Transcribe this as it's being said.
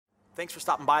Thanks for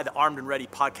stopping by the Armed and Ready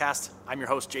podcast. I'm your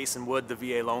host, Jason Wood, the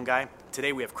VA loan guy.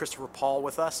 Today we have Christopher Paul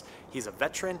with us. He's a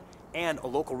veteran and a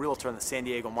local realtor in the San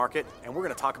Diego market, and we're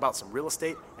going to talk about some real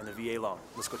estate and the VA loan.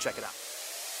 Let's go check it out.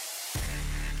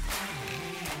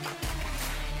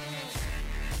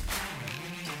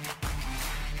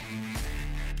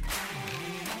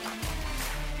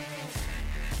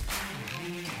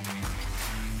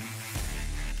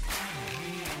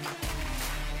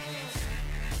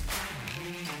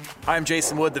 Hi, I'm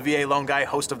Jason Wood, the VA loan guy,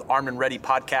 host of the Armed and Ready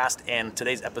podcast, and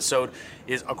today's episode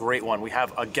is a great one. We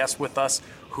have a guest with us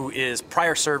who is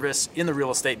prior service in the real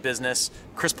estate business,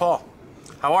 Chris Paul.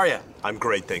 How are you? I'm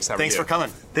great, thanks. How are you? Thanks for coming.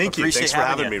 Thank you. Thanks for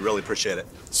having me. Really appreciate it.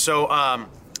 So on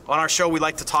our show, we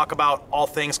like to talk about all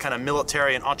things kind of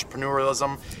military and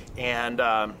entrepreneurialism, and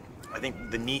I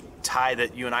think the neat tie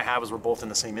that you and I have is we're both in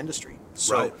the same industry.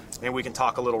 So right. Maybe we can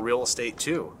talk a little real estate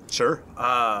too. Sure.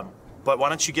 But why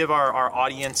don't you give our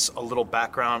audience a little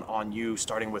background on you,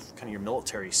 starting with kind of your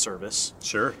military service.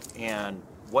 Sure. And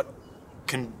what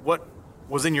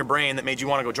was in your brain that made you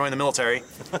want to go join the military?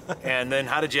 And then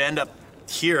how did you end up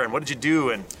here, and what did you do?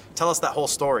 And tell us that whole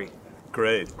story.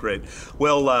 Great.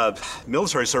 Well,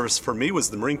 military service for me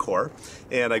was the Marine Corps,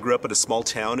 and I grew up in a small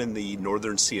town in the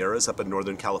northern Sierras up in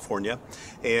Northern California.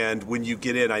 And when you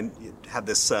get in, I had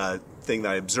this thing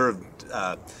that I observed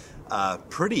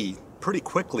pretty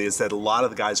quickly, is that a lot of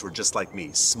the guys were just like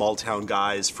me, small town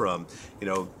guys from,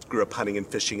 grew up hunting and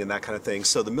fishing and that kind of thing.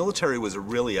 So the military was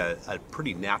really a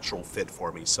pretty natural fit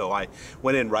for me. So I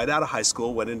went in right out of high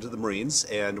school, went into the Marines,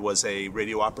 and was a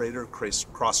radio operator,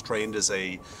 cross-trained as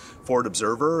a forward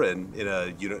observer and in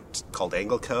a unit called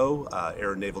ANGLICO,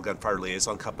 Air and Naval Gunfire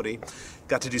Liaison Company.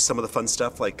 Got to do some of the fun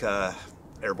stuff like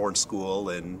airborne school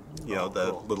and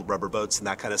cool. Little rubber boats and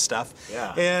that kind of stuff.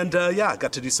 Yeah. And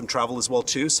got to do some travel as well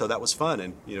too, so that was fun.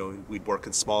 And we'd work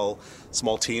in small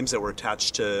teams that were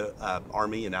attached to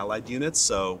Army and Allied units.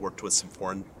 So worked with some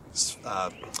foreign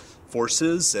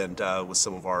forces and with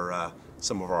some of our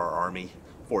Army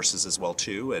forces as well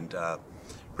too, and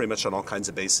pretty much on all kinds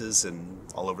of bases and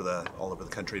all over the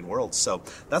country and world. So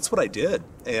that's what I did,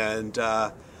 and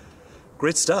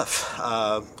great stuff.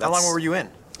 How long were you in?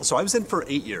 So I was in for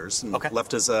 8 years and okay.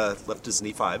 left as an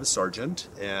E5, a sergeant,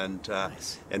 and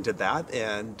Nice. and did that,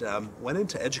 and went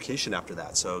into education after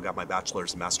that. So got my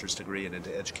bachelor's and master's degree and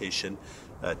into education,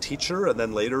 teacher, and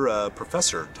then later a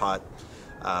professor, taught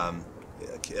at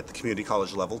the community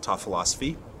college level, taught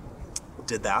philosophy.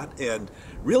 Did that, and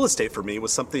real estate for me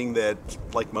was something that,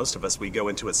 like most of us, we go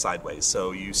into it sideways.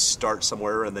 So you start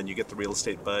somewhere and then you get the real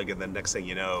estate bug, and then next thing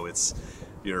you know,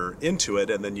 you're into it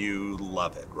and then you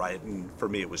love it, right? And for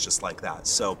me, it was just like that.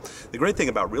 So the great thing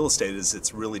about real estate is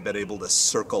it's really been able to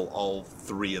circle all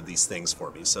three of these things for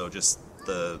me. So just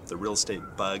the real estate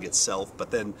bug itself,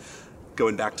 but then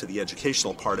going back to the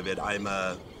educational part of it, I'm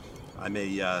a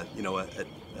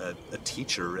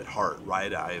teacher at heart,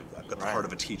 right? I've got the heart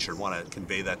of a teacher and want to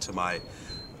convey that to my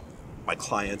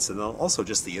clients, and then also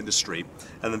just the industry.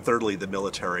 And then thirdly, the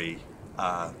military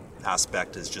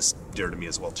aspect is just dear to me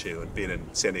as well too. And being in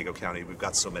San Diego County, we've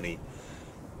got so many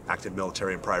active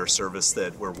military and prior service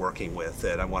that we're working with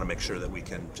that I want to make sure that we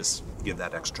can just give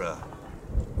that extra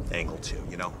angle to,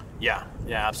 Yeah,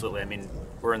 absolutely. I mean,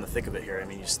 we're in the thick of it here. I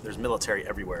mean, there's military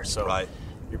everywhere. So right.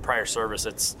 Your prior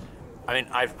service,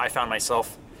 I found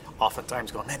myself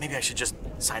oftentimes going, man, maybe I should just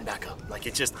sign back up. Like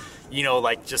it just,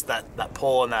 just that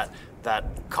pull and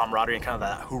that camaraderie and kind of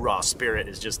that hoorah spirit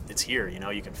is just, it's here,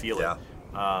 you can feel it,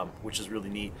 which is really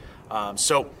neat.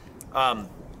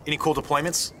 Any cool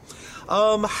deployments?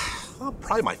 Well,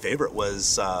 probably my favorite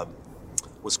was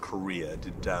Korea.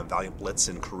 Did Valiant Blitz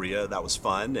in Korea. That was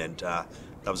fun, and that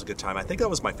was a good time. I think that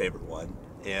was my favorite one.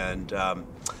 And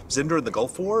was in during the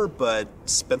Gulf War, but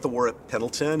spent the war at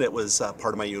Pendleton. It was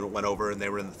part of my unit went over, and they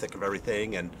were in the thick of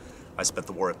everything, and I spent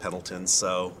the war at Pendleton,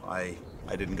 so I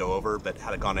didn't go over, but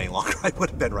had it gone any longer, I would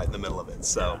have been right in the middle of it.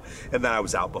 So, and then I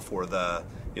was out before the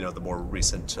more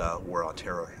recent war on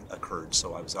terror occurred,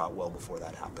 so I was out well before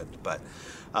that happened. But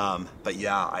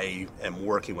yeah, I am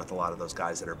working with a lot of those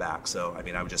guys that are back. So,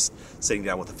 I was just sitting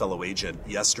down with a fellow agent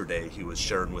yesterday. He was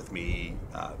sharing with me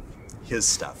his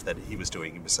stuff that he was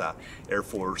doing. He was Air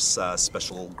Force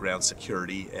Special Ground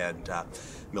Security and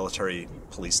military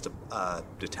police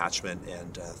detachment,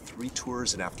 and 3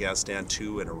 tours in Afghanistan,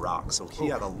 2 in Iraq. So he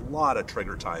had a lot of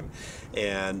trigger time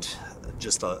and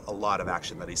just a lot of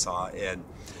action that he saw. And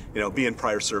being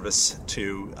prior service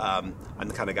too, I'm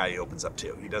the kind of guy he opens up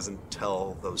to. He doesn't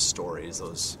tell those stories,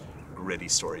 those gritty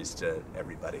stories, to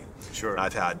everybody. Sure.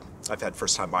 I've had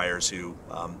first time buyers who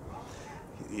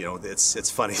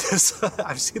it's funny.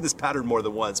 I've seen this pattern more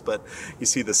than once, but you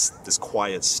see this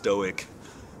quiet, stoic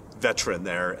veteran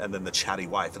there, and then the chatty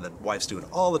wife, and the wife's doing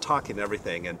all the talking and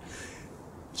everything, and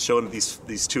showing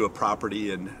these two a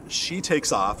property, and she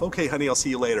takes off. Okay, honey, I'll see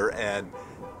you later. And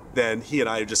then he and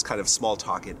I are just kind of small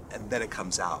talking, and then it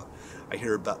comes out. I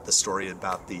hear about the story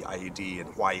about the IUD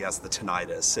and why he has the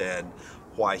tinnitus and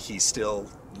why he still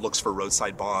looks for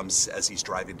roadside bombs as he's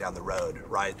driving down the road,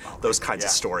 right? Those kinds of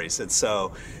stories. And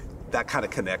so that kind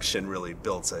of connection really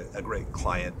builds a great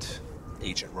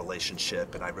client-agent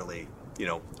relationship, and I really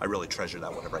treasure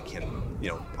that whenever I can,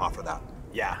 offer that.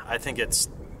 Yeah, I think it's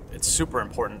super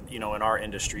important, in our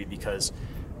industry, because,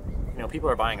 people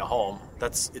are buying a home.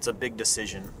 It's a big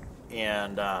decision,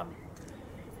 and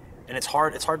it's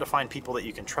hard to find people that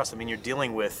you can trust. I mean, you're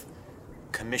dealing with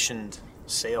commissioned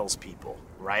salespeople,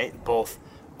 right? Both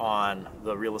on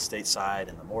the real estate side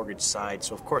and the mortgage side.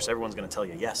 So of course everyone's going to tell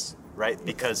you yes, right?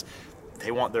 Because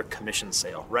they want their commission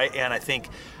sale, right? And I think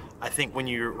when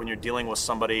you're dealing with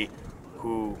somebody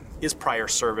who is prior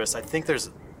service, I think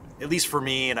there's, at least for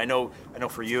me, and I know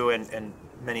for you and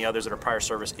many others that are prior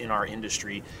service in our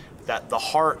industry, that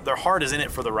their heart is in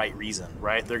it for the right reason,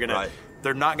 right?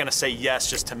 They're not gonna say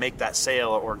yes just to make that sale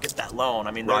or get that loan.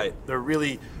 I mean, they're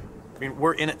really,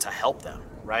 we're in it to help them,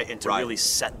 right? And to really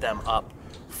set them up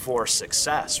for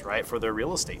success, right? For their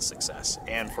real estate success.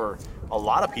 And for a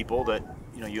lot of people that,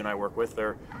 you and I work with,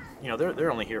 they're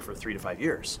only here for 3 to 5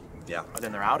 years. Yeah. And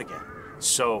then they're out again.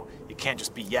 So it can't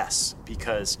just be yes,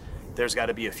 because there's got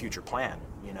to be a future plan,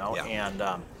 Yeah. And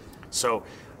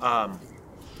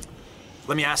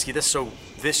let me ask you this. So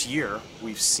this year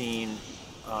we've seen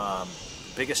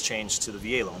biggest change to the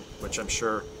VA loan, which I'm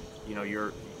sure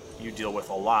you deal with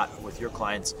a lot with your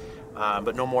clients,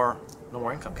 but no more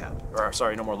income cap,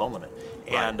 no more loan limit.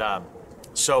 Right. And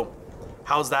so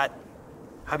how's that?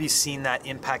 Have you seen that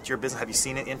impact your business? Have you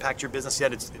seen it impact your business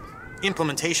yet?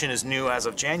 Implementation is new as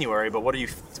of January, but what are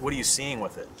you seeing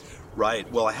with it? Right.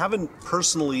 Well, I haven't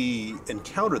personally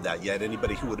encountered that yet,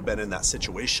 anybody who would have been in that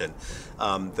situation.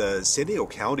 The San Diego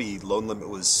County loan limit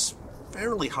was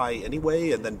fairly high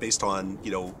anyway, and then based on,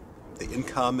 the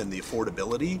income and the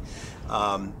affordability,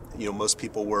 most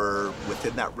people were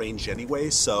within that range anyway.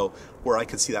 So where I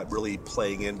could see that really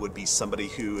playing in would be somebody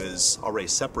who is already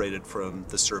separated from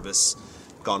the service,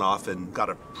 gone off and got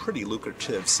a pretty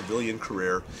lucrative civilian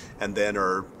career, and then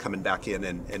are coming back in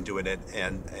and doing it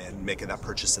and making that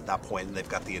purchase at that point, and they've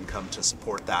got the income to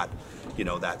support that,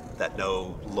 that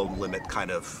no loan limit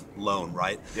kind of loan,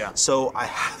 right? Yeah. So I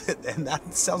haven't, and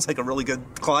that sounds like a really good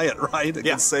client, right? A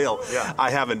good sale. Yeah.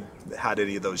 I haven't had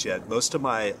any of those yet.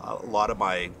 A lot of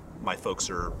my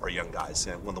folks are young guys,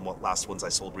 and one of the last ones I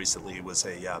sold recently was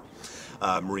a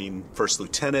Marine first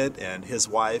lieutenant and his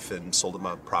wife, and sold him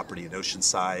a property in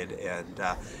Oceanside,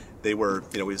 and they were,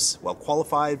 he was well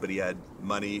qualified, but he had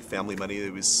family money that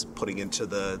he was putting into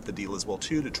the deal as well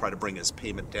too, to try to bring his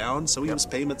payment down. So he was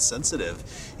payment sensitive,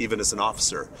 even as an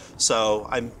officer. So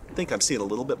I think I'm seeing a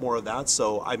little bit more of that.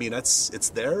 So I mean, it's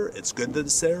there. It's good that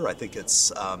it's there. I think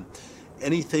it's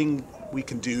anything we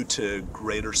can do to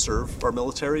greater serve our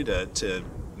military, to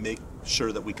make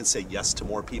sure that we can say yes to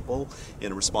more people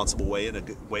in a responsible way, in a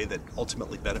good way that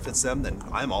ultimately benefits them, then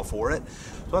I'm all for it.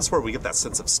 So that's where we get that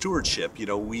sense of stewardship.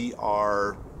 We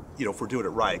are, if we're doing it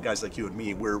right, guys like you and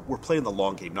me, we're playing the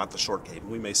long game, not the short game.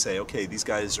 We may say, okay, these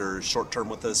guys are short term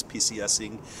with us,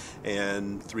 PCSing,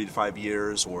 and 3 to 5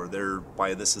 years, or they're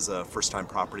buying this as a first time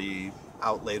property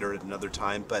out later at another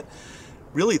time. But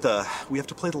really, we have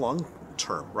to play the long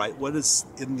term, right? What is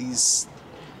in these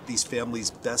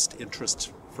families' best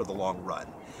interest for the long run?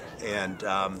 And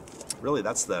really,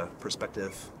 that's the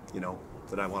perspective,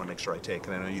 that I want to make sure I take,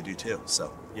 and I know you do too.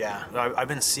 So yeah, I've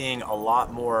been seeing a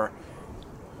lot more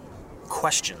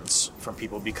questions from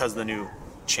people because of the new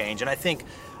change, and I think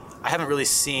I haven't really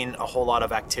seen a whole lot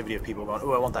of activity of people going,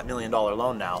 "Oh, I want that $1 million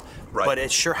loan now." Right. But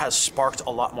it sure has sparked a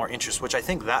lot more interest, which I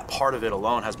think that part of it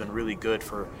alone has been really good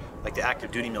for like the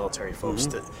active duty military folks,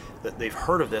 that they've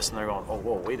heard of this and they're going, "Oh,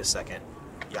 whoa, wait a second,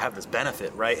 you have this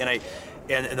benefit," right?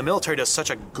 And the military does such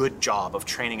a good job of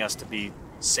training us to be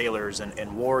sailors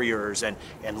and warriors and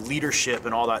leadership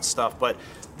and all that stuff, but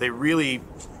they really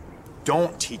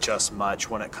don't teach us much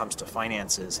when it comes to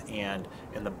finances and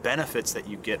the benefits that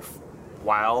you get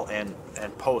while and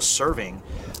post serving.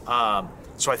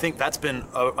 So I think that's been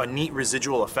a neat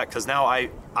residual effect, because now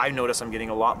I notice I'm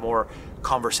getting a lot more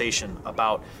conversation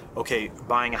about, okay,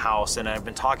 buying a house, and I've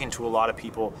been talking to a lot of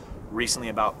people recently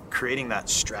about creating that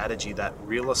strategy, that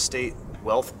real estate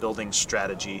wealth building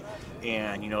strategy.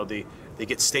 And they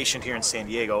get stationed here in San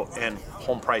Diego, and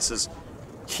home prices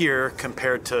here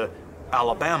compared to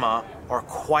Alabama are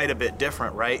quite a bit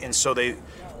different, right? And so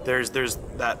there's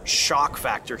that shock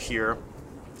factor here.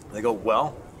 They go,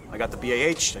 well, I got the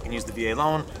BAH, I can use the VA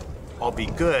loan, I'll be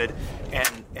good.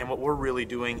 And what we're really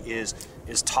doing is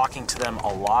talking to them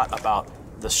a lot about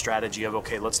the strategy of,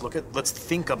 okay, let's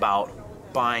think about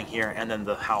buying here and then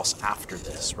the house after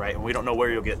this, right? And we don't know where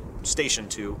you'll get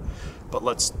stationed to, but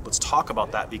let's talk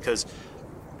about that, because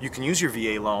you can use your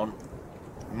VA loan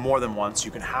more than once.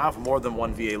 You can have more than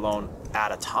one VA loan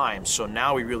at a time. So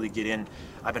now we really get in.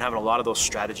 I've been having a lot of those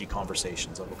strategy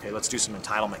conversations of, okay, let's do some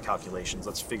entitlement calculations.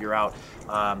 Let's figure out,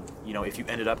 if you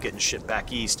ended up getting shipped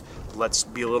back east, let's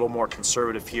be a little more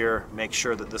conservative here. Make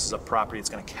sure that this is a property that's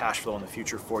going to cash flow in the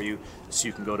future for you, so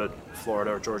you can go to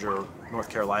Florida or Georgia or North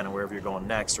Carolina, wherever you're going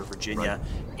next, or Virginia,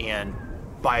 right. and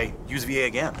use VA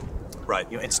again, right?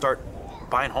 And start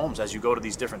buying homes as you go to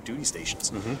these different duty stations.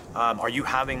 Mm-hmm. Are you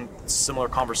having similar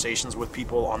conversations with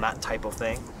people on that type of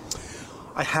thing?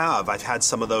 I have. I've had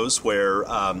some of those where,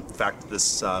 in fact,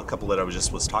 this couple that I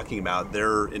was talking about,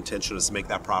 their intention is to make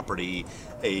that property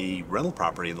a rental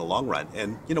property in the long run.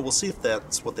 And, we'll see if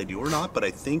that's what they do or not, but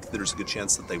I think there's a good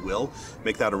chance that they will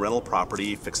make that a rental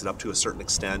property, fix it up to a certain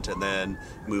extent, and then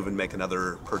move and make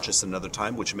another purchase another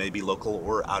time, which may be local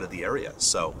or out of the area.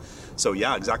 So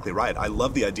yeah, exactly right. I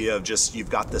love the idea of just,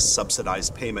 you've got this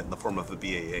subsidized payment in the form of a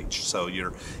BAH. So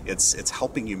it's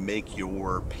helping you make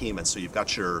your payment. So you've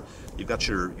got your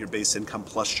base income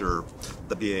plus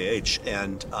the BAH,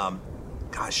 and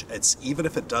gosh, it's, even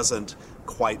if it doesn't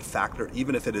quite factor,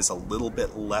 even if it is a little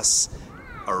bit less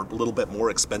or a little bit more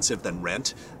expensive than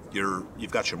rent,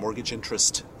 you've got your mortgage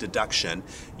interest deduction.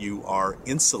 You are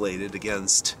insulated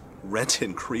against rent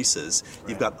increases.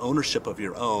 You've got ownership of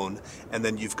your own, and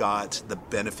then you've got the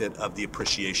benefit of the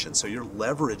appreciation. So you're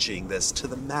leveraging this to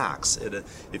the max.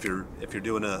 If you're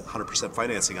doing 100%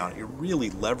 financing on it, you're really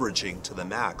leveraging to the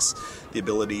max the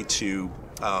ability to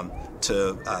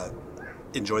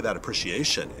enjoy that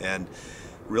appreciation. And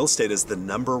real estate is the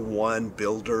number one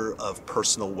builder of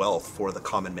personal wealth for the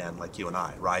common man like you and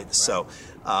I, right? So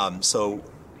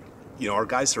our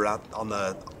guys are out on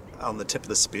the tip of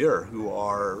the spear who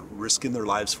are risking their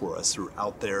lives for us, who are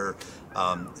out there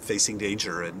facing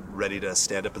danger and ready to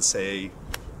stand up and say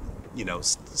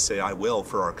I will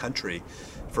for our country,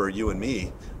 for you and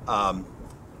me.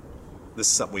 This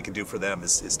is something we can do for them,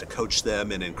 is to coach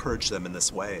them and encourage them in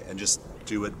this way, and just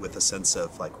do it with a sense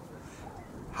of, like,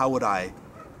 how would I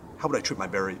treat my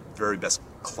very, very best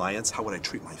clients? How would I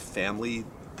treat my family?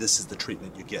 This is the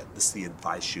treatment you get. This is the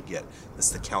advice you get. This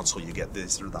is the counsel you get.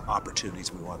 These are the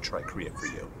opportunities we want to try to create for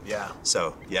you. Yeah.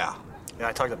 So, yeah. Yeah,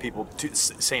 I talk to people,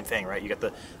 same thing, right? You got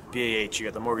the BAH, you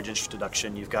got the mortgage interest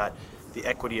deduction, you've got the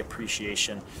equity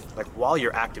appreciation. Like, while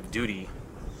you're active duty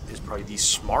is probably the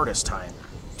smartest time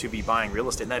to be buying real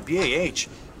estate. And that BAH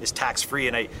is tax-free.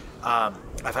 And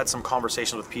I've had some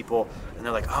conversations with people, and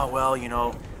they're like, oh, well,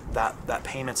 that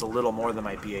payment's a little more than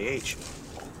my BAH.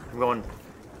 I'm going,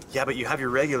 yeah, but you have your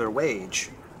regular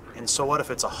wage, and so what if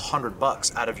it's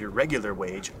 $100 out of your regular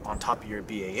wage on top of your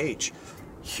BAH?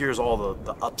 Here's all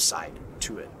the upside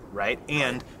to it, right?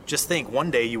 And just think, one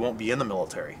day you won't be in the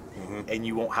military, mm-hmm. and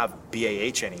you won't have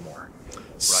BAH anymore.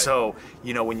 Right. So,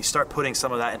 when you start putting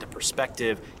some of that into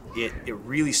perspective, it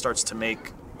really starts to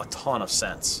make a ton of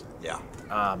sense. Yeah.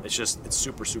 It's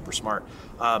super, super smart.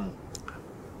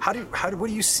 What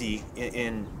do you see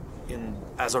in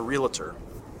as a realtor,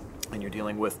 and you're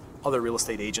dealing with other real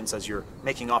estate agents as you're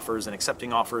making offers and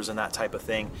accepting offers and that type of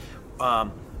thing?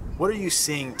 What are you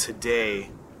seeing today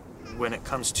when it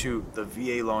comes to the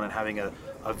VA loan and having a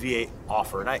VA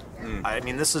offer? And I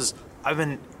mean, I've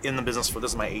been in the business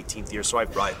this is my 18th year, so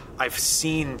I've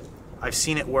seen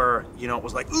it where, it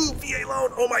was like, ooh, VA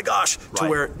loan, oh my gosh, to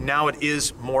where now it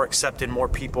is more accepted, more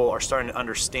people are starting to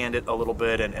understand it a little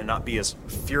bit and not be as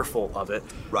fearful of it.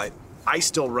 Right. I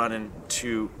still run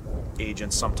into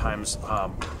agents sometimes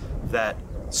that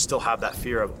still have that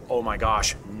fear of, oh my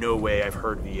gosh, no way, I've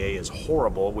heard VA is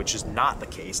horrible, which is not the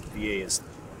case. VA is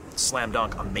slam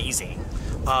dunk amazing.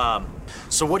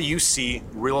 So what do you see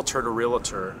realtor to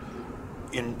realtor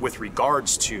with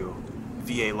regards to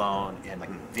VA loan and like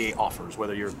VA offers,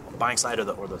 whether you're buying side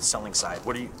or the selling side?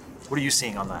 What are you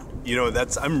seeing on that?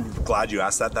 I'm glad you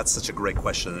asked that. That's such a great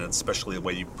question, and especially the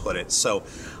way you put it. So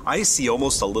I see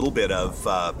almost a little bit of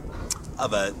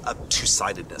a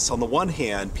two-sidedness. On the one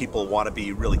hand, people want to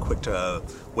be really quick to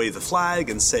wave the flag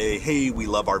and say, hey, we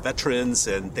love our veterans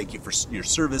and thank you for your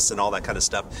service and all that kind of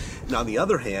stuff. And on the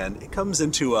other hand, it comes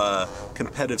into a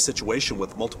competitive situation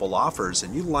with multiple offers,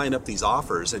 and you line up these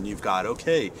offers and you've got,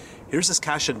 okay, here's this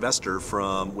cash investor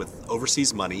with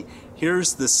overseas money.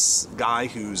 Here's this guy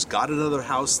who's got another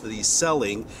house that he's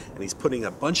selling, and he's putting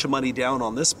a bunch of money down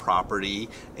on this property,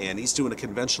 and he's doing a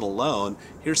conventional loan.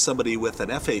 Here's somebody with an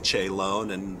FHA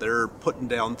loan, and they're putting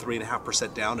down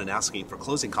 3.5% down and asking for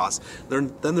closing costs.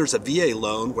 Then there's a VA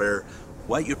loan where,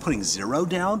 what, you're putting zero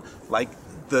down? Like,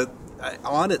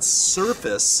 on its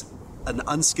surface, an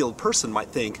unskilled person might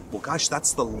think, well, gosh,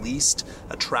 that's the least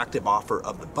attractive offer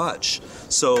of the bunch.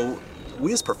 So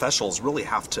we as professionals really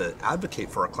have to advocate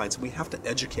for our clients, and we have to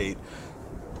educate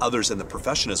others in the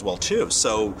profession as well too.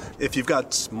 So if you've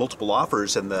got multiple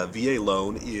offers and the VA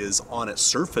loan is on its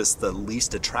surface the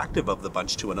least attractive of the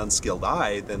bunch to an unskilled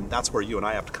eye, then that's where you and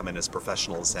I have to come in as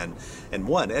professionals and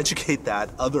one, educate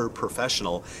that other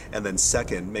professional, and then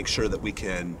second, make sure that we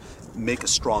can make a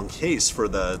strong case for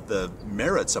the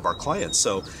merits of our clients.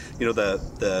 So,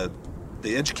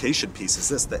 the education piece is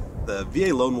this, that the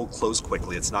VA loan will close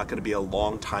quickly. It's not going to be a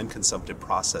long time consumptive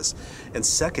process. And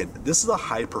second, this is a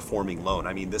high performing loan.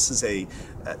 I mean, this is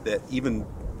that even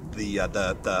the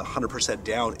 100%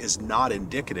 down is not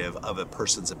indicative of a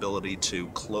person's ability to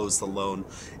close the loan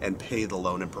and pay the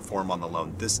loan and perform on the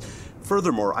loan.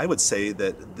 Furthermore, I would say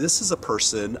that this is a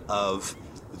person of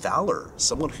valor,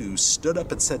 someone who stood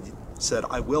up and said,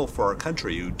 I will for our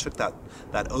country, who took that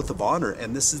oath of honor,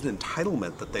 and this is an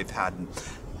entitlement that they've had. And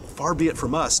far be it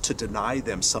from us to deny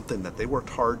them something that they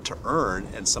worked hard to earn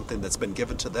and something that's been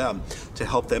given to them to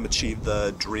help them achieve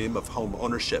the dream of home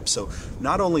ownership. So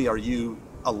not only are you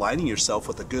aligning yourself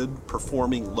with a good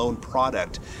performing loan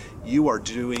product, you are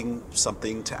doing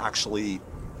something to actually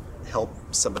help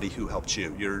somebody who helped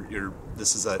you.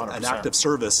 This is an act of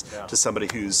service to somebody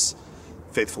who's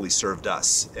faithfully served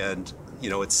us. And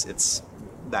it's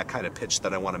that kind of pitch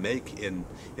that I want to make in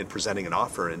presenting an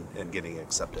offer and getting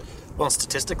accepted. Well,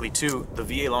 statistically too, the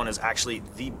VA loan is actually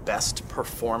the best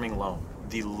performing loan,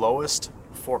 the lowest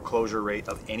foreclosure rate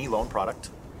of any loan product,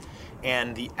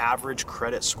 and the average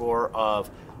credit score of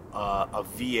a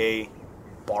VA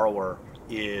borrower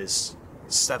is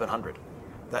 700.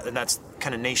 And that's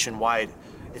kind of nationwide.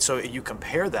 So you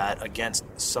compare that against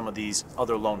some of these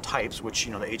other loan types, which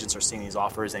the agents are seeing these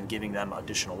offers and giving them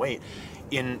additional weight.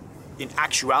 In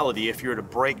actuality, if you were to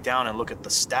break down and look at the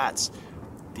stats,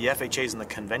 the FHAs and the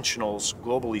conventionals,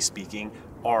 globally speaking,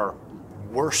 are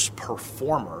worse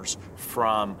performers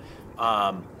from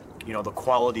the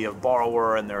quality of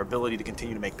borrower and their ability to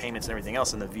continue to make payments and everything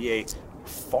else, and the VA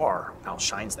far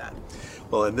outshines that.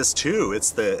 Well, and this too,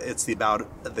 it's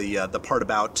the part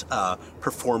about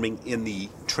performing in the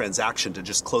transaction, to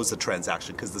just close the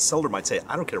transaction, because the seller might say,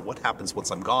 I don't care what happens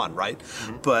once I'm gone, right?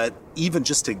 Mm-hmm. But even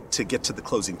just to get to the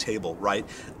closing table, right?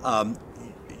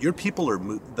 Your people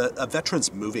a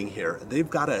veteran's moving here. They've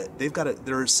got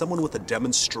there's someone with a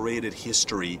demonstrated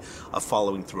history of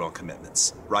following through on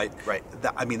commitments, right? Right.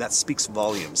 That speaks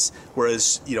volumes.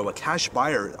 Whereas, a cash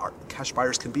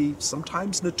buyers can be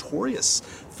sometimes notorious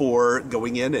for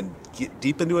going in and get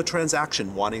deep into a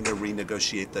transaction, wanting to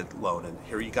renegotiate the loan. And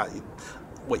here you got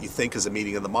what you think is a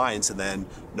meeting of the minds, and then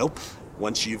nope.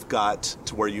 Once you've got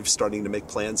to where you're starting to make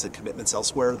plans and commitments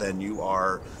elsewhere, then you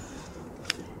are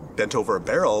bent over a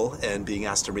barrel and being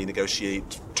asked to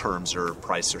renegotiate terms or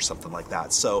price or something like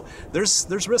that. So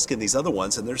there's risk in these other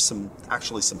ones, and there's some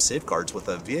safeguards with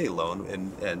a VA loan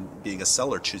and being a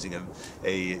seller choosing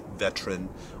a veteran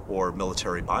or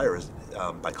military buyer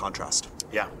by contrast.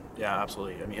 Yeah,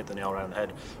 absolutely. I mean, you hit the nail right on the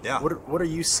head. Yeah. What are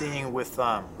you seeing with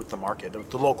the market,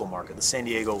 the local market, the San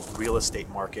Diego real estate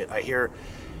market?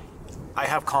 I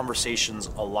have conversations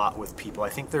a lot with people. I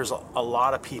think there's a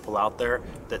lot of people out there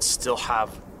that still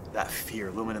have that fear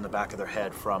looming in the back of their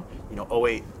head from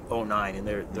 08, 09, and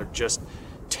they're just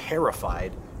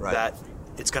terrified that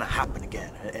it's going to happen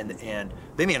again. And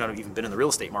they may not have even been in the real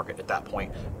estate market at that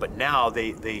point, but now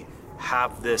they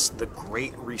have the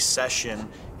Great Recession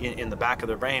in the back of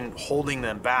their brain holding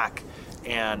them back.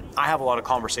 And I have a lot of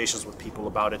conversations with people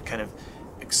about it, kind of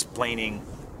explaining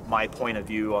my point of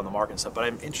view on the market and stuff. But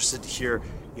I'm interested to hear,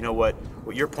 what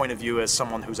your point of view as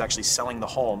someone who's actually selling the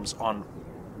homes on.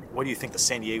 What do you think the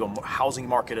San Diego housing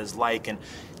market is like, and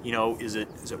is it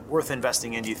worth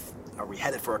investing in? Are we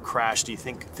headed for a crash? Do you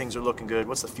think things are looking good?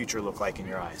 What's the future look like in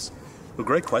your eyes? Well,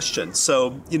 great question.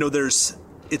 So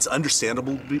it's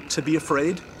understandable to be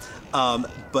afraid,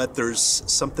 but there's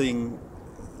something,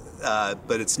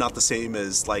 but it's not the same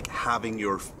as like having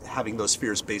those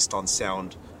fears based on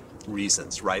sound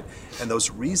reasons, right? And those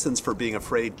reasons for being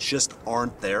afraid just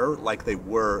aren't there like they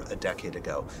were a decade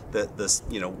ago.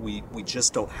 We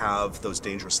just don't have those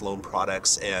dangerous loan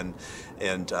products and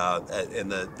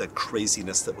the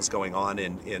craziness that was going on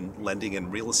in lending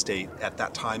and real estate at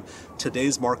that time.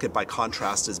 Today's market, by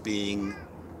contrast, is being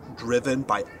driven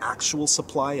by actual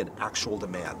supply and actual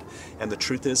demand. And the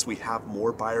truth is, we have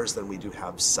more buyers than we do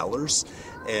have sellers,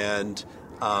 and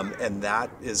that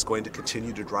is going to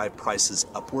continue to drive prices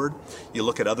upward. You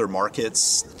look at other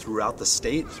markets throughout the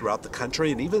state, throughout the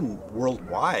country, and even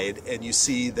worldwide, and you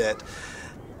see that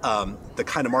the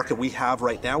kind of market we have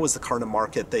right now is the kind of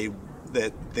market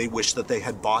that they wish that they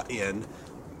had bought in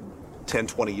 10,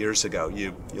 20 years ago.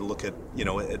 You look at,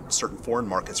 at certain foreign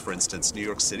markets, for instance, New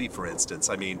York City, for instance.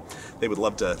 I mean, they would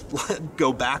love to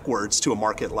go backwards to a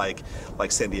market like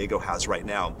San Diego has right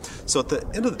now. So at the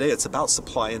end of the day, it's about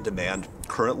supply and demand.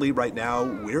 Currently, right now,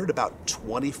 we're at about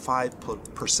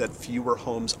 25% fewer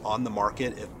homes on the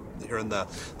market here in the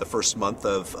first month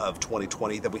of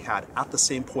 2020 that we had at the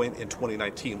same point in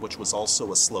 2019, which was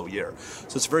also a slow year.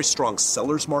 So it's a very strong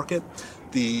seller's market.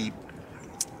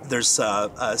 There's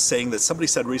a saying that somebody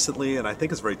said recently, and I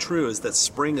think it's very true, is that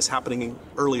spring is happening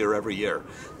earlier every year.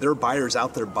 There are buyers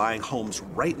out there buying homes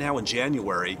right now in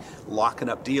January, locking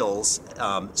up deals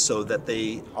so that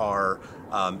they are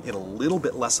in a little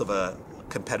bit less of a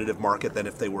competitive market than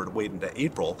if they were to wait into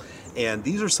April. And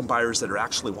these are some buyers that are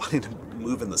actually wanting to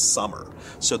move in the summer.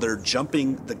 So they're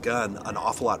jumping the gun an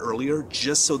awful lot earlier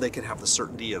just so they can have the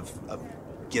certainty of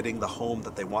getting the home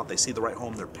that they want. They see the right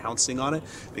home, they're pouncing on it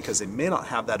because they may not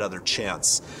have that other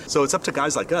chance. So it's up to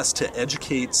guys like us to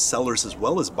educate sellers as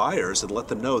well as buyers and let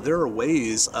them know there are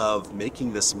ways of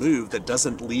making this move that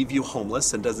doesn't leave you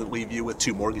homeless and doesn't leave you with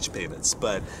 2 mortgage payments,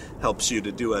 but helps you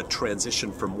to do a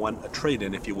transition from a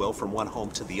trade-in, if you will, from one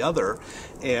home to the other,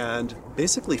 and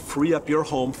basically free up your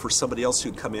home for somebody else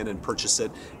who'd come in and purchase it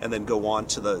and then go on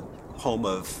to the home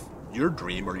of your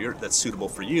dream or that's suitable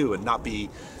for you, and not be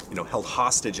held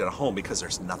hostage at a home because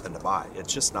there's nothing to buy.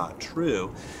 It's just not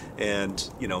true. And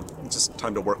it's just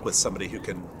time to work with somebody who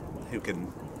can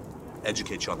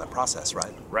educate you on that process,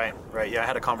 right? Right. Yeah, I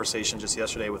had a conversation just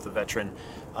yesterday with a veteran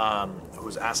who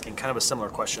was asking kind of a similar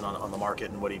question on the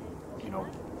market and what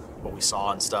what we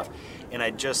saw and stuff. And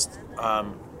I just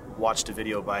watched a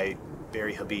video by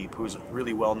Barry Habib, who's a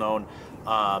really well-known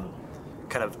kind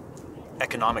of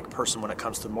economic person when it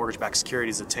comes to mortgage-backed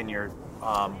securities, a 10-year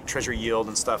treasury yield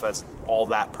and stuff, as all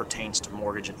that pertains to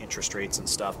mortgage and interest rates and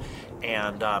stuff.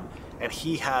 And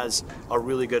he has a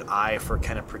really good eye for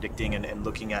kind of predicting and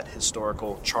looking at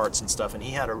historical charts and stuff. And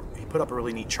he put up a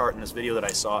really neat chart in this video that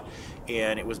I saw,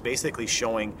 and it was basically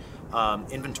showing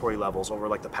inventory levels over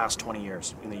like the past 20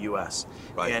 years in the U.S.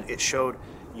 Right. And it showed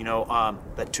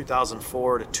that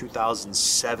 2004 to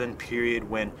 2007 period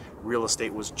when real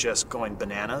estate was just going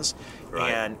bananas,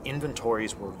 right, and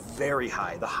inventories were very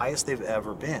high, the highest they've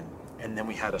ever been. And then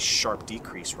we had a sharp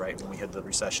decrease, right, when we had the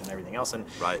recession and everything else. And,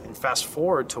 right, and fast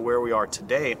forward to where we are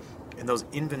today, and those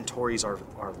inventories are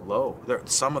low. They're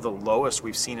some of the lowest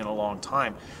we've seen in a long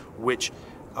time, which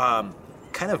kind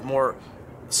of more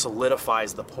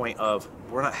solidifies the point of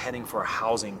we're not heading for a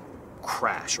housing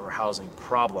crash or a housing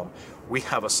problem. We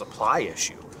have a supply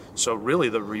issue. So really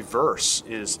the reverse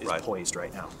is right, poised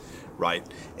right now. Right.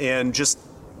 And just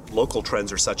local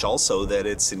trends are such also that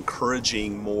it's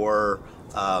encouraging more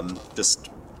just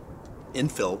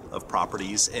infill of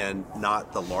properties and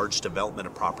not the large development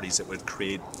of properties that would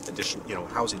create additional,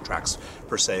 housing tracts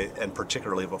per se, and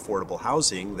particularly of affordable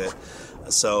housing.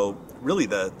 So really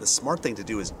the smart thing to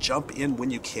do is jump in when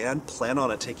you can, plan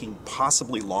on it taking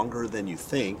possibly longer than you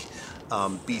think,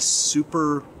 be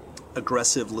super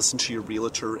aggressive, listen to your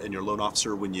realtor and your loan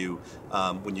officer when you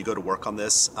go to work on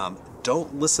this.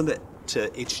 Don't listen to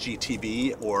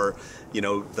HGTV or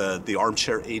the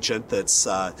armchair agent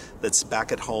that's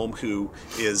back at home who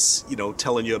is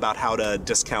telling you about how to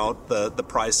discount the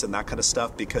price and that kind of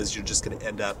stuff, because you're just going to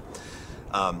end up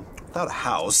without a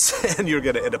house and you're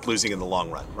going to end up losing in the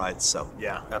long run, right? So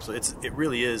yeah, absolutely. It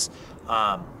really is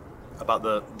about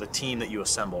the team that you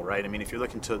assemble, right? I mean, if you're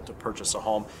looking to purchase a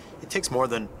home, it takes more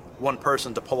than one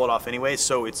person to pull it off anyway,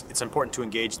 so it's important to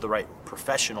engage the right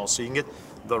professionals so you can get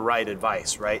the right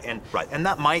advice, right? And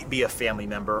that might be a family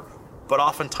member, but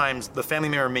oftentimes the family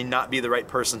member may not be the right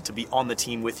person to be on the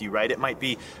team with you, right? It might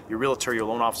be your realtor, your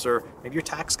loan officer, maybe your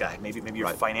tax guy, maybe your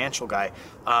financial guy,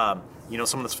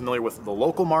 someone that's familiar with the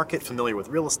local market, familiar with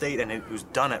real estate, and who's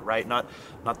done it, right? Not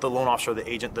the loan officer or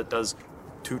the agent that does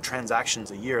 2 transactions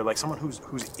a year, like someone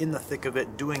who's in the thick of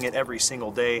it, doing it every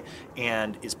single day,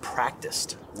 and is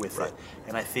practiced with it.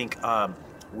 And I think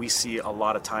we see a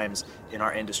lot of times in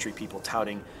our industry people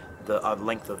touting the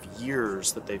length of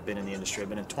years that they've been in the industry. I've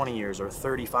been in 20 years or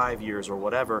 35 years or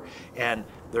whatever, and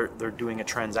they're doing a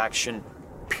transaction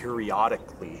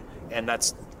periodically, and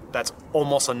that's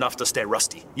almost enough to stay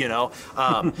rusty, you know.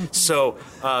 It's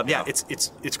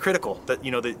critical that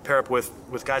they pair up with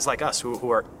guys like us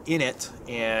who are in it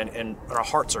and our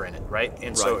hearts are in it, right?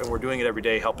 And we're doing it every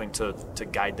day, helping to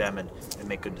guide them and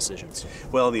make good decisions.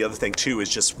 Well, the other thing too is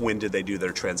just when did they do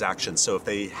their transactions? So if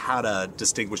they had a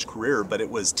distinguished career, but it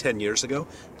was 10 years ago,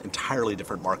 entirely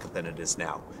different market than it is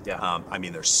now. Yeah. I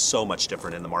mean, there's so much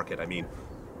different in the market. I mean,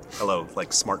 hello,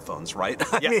 like smartphones, right?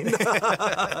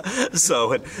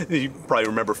 So you probably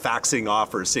remember faxing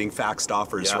offers, seeing faxed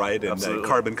offers, right? And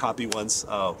carbon copy ones.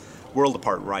 Oh, world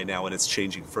apart right now, and it's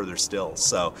changing further still.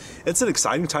 So it's an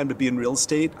exciting time to be in real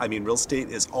estate. I mean, real estate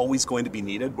is always going to be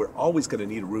needed. We're always going to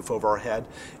need a roof over our head.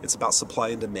 It's about supply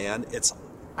and demand. It's,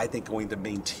 I think, going to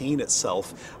maintain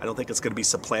itself. I don't think it's going to be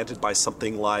supplanted by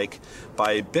something like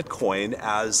by Bitcoin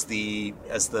as the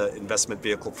investment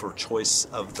vehicle for choice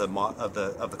of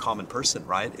the common person,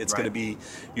 right? It's going to be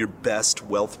your best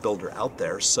wealth builder out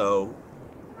there. So,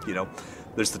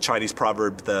 there's the Chinese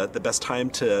proverb, the best time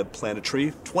to plant a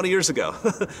tree, 20 years ago.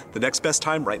 The next best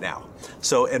time, right now.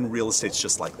 So, and real estate's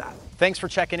just like that. Thanks for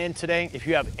checking in today. If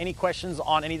you have any questions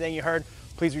on anything you heard,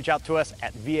 please reach out to us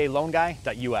at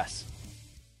valoanguy.us.